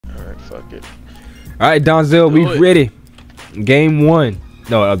Fuck it. All right, Donzel, we ready. Game 1.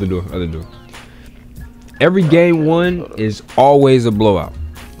 No, other door. Every game 1 is always a blowout.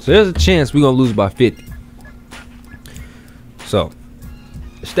 So there's a chance we're gonna lose by 50. So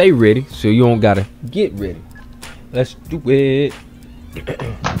stay ready, so you don't gotta get ready. Let's do it.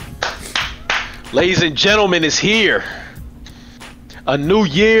 Ladies and gentlemen, it's here. A new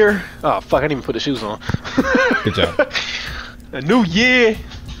year. Oh fuck! I didn't even put the shoes on. Good job. A new year.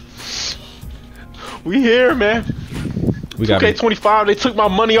 We here, man. We got 2K25. They took my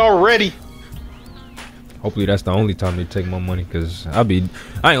money already. Hopefully that's the only time they take my money, cause I ain't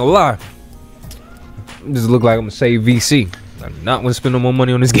gonna lie. Just look like I'm gonna save VC. I'm not gonna spend no more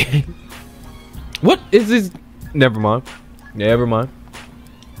money on this game. What is this? Never mind. Never mind.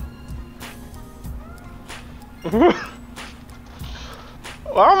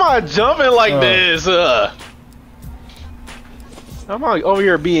 Why am I jumping like this? I'm like over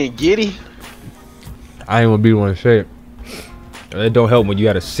here being giddy. I ain't gonna be the one to say it. It don't help when you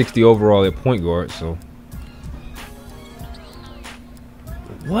had a 60 overall at point guard. So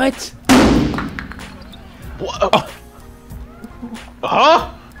what? What? Oh.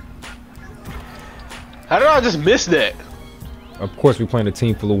 Huh? How did I just miss that? Of course, we playing a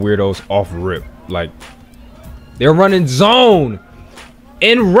team full of weirdos off rip. Like, they're running zone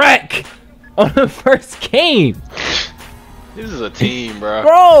in rec on the first game. This is a team, bro.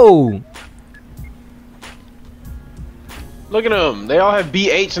 Bro, look at them. They all have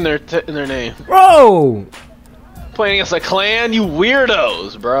BH in their name. bro. Playing against a clan, you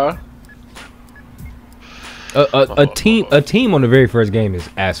weirdos, bro. A team on the very first game is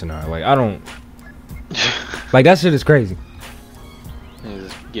asinine. Like, I don't like that shit is crazy.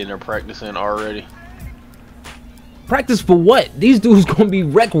 He's getting their practice in already. Practice for what? These dudes gonna be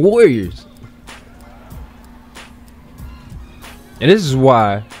rec warriors. And this is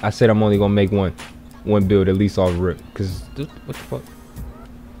why I said I'm only gonna make one build at least off rip. Cause what the fuck?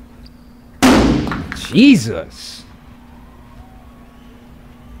 Jesus.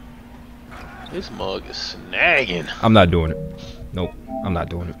 This mug is snagging. I'm not doing it. Nope. I'm not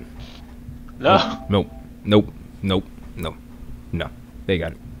doing it. No. Nope. Nope. Nope. No. No. They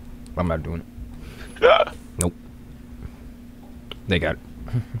got it. I'm not doing it. Nope. They got it.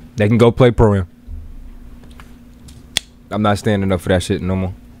 They can go play pro-am. I'm not standing up for that shit no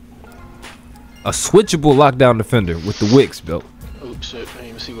more. A switchable lockdown defender with the Wicks belt. Oh shit, I didn't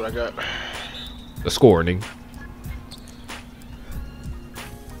even see what I got. The score, nigga.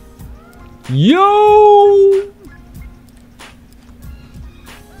 Yo!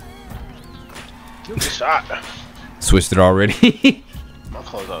 Good shot. Switched it already. My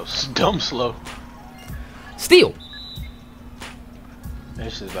close out dumb slow. Steal.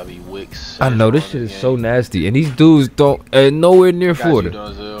 This shit's about to be Wicks. I know this shit is so nasty, and these dudes don't nowhere near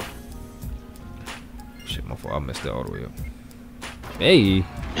Florida. Shit, my fault. I messed that all the way up. Hey.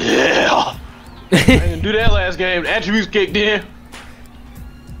 Yeah. I didn't do that last game. The attributes kicked in.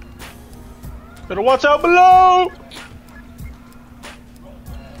 Better watch out below.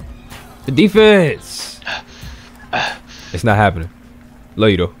 The defense. It's not happening. Love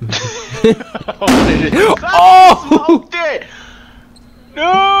you though. Oh!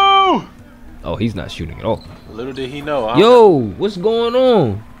 No! Oh, he's not shooting at all. Little did he know. Yo, what's going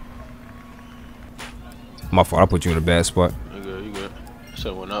on? My fault. I put you in a bad spot. You good? You good?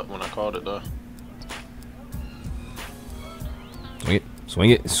 Shit went up when I called it though. Swing it. Swing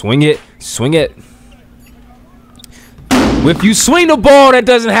it. Swing it. Swing it. If you swing the ball, that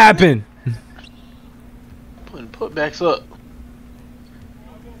doesn't happen. Putting putbacks up.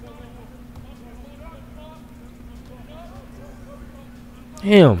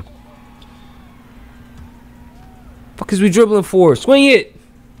 Damn. Fuck is we dribbling for? Swing it.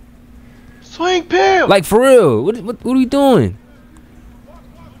 Swing, Pam. Like for real. What are we doing?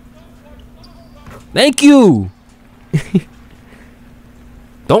 Thank you.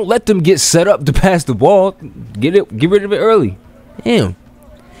 Don't let them get set up to pass the ball. Get rid of it early. Damn.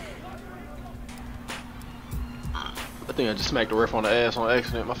 I think I just smacked the ref on the ass on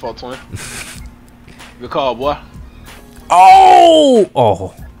accident. My fault, twin. Good call, boy. Oh!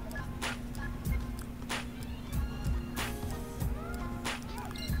 Oh.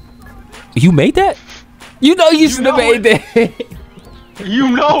 You made that? You know you should have made that.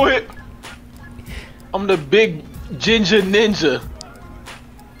 You know it. I'm the big ginger ninja.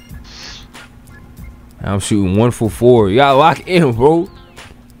 I'm shooting 1 for 4. You gotta lock in, bro.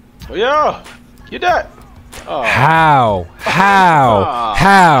 Oh, yeah. Get that. Oh. How? How?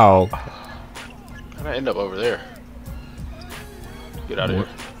 How'd I end up over there? Get out of here.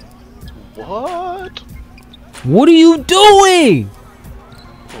 What? What are you doing?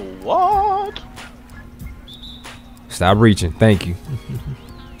 What? Stop reaching. Thank you.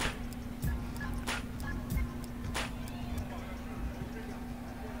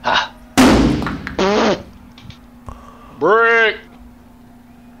 Ah. Brick.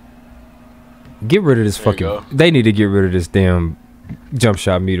 Get rid of this There you fucking. go. They need to get rid of this damn jump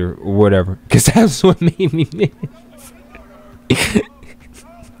shot meter or whatever, because that's what made me miss.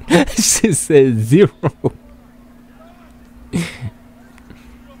 That shit says 0.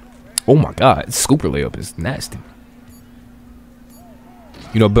 Oh my god, scooper layup is nasty.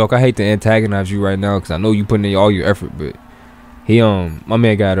 You know, Belk, I hate to antagonize you right now because I know you putting in all your effort, but he my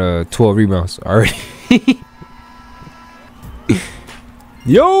man got 12 rebounds already.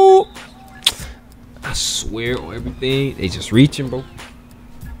 Yo, I swear on everything, they just reaching, bro.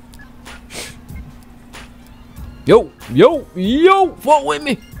 Yo, fuck with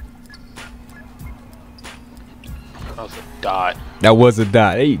me. That was a dot. That was a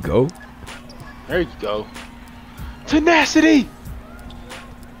dot. There you go. There you go. Tenacity.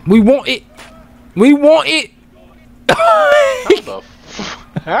 We want it. We want it.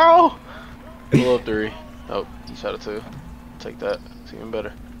 How? Pull up 3. Oh, you shot it 2. Take that. It's even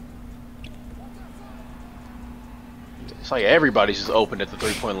better. It's like everybody's just open at the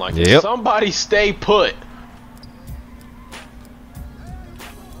 3-point line. Yep. Somebody stay put.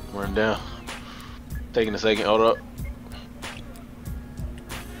 Run down. Taking a second. Hold up.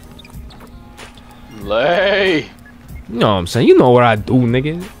 Lay. You know what I'm saying? You know what I do, nigga.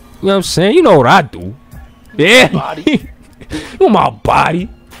 You know what I'm saying? You know what I do. Yeah. Body. You know my body.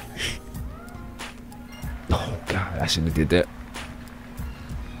 Oh, God. I shouldn't have did that.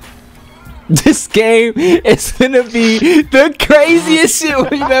 This game is gonna be the craziest shit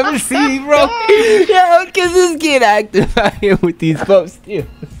we've ever seen, bro. Yo, cause this kid active out here with these folks still.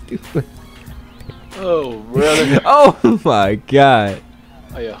 Oh, brother. Oh my god.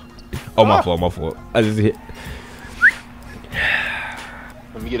 Oh, yeah. Oh, my fault. I just hit.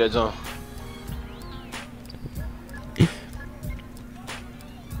 Let me get that jump.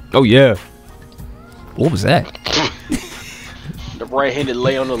 Oh yeah. What was that? The right-handed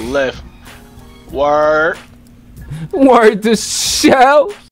lay on the left. Word. Word to shout.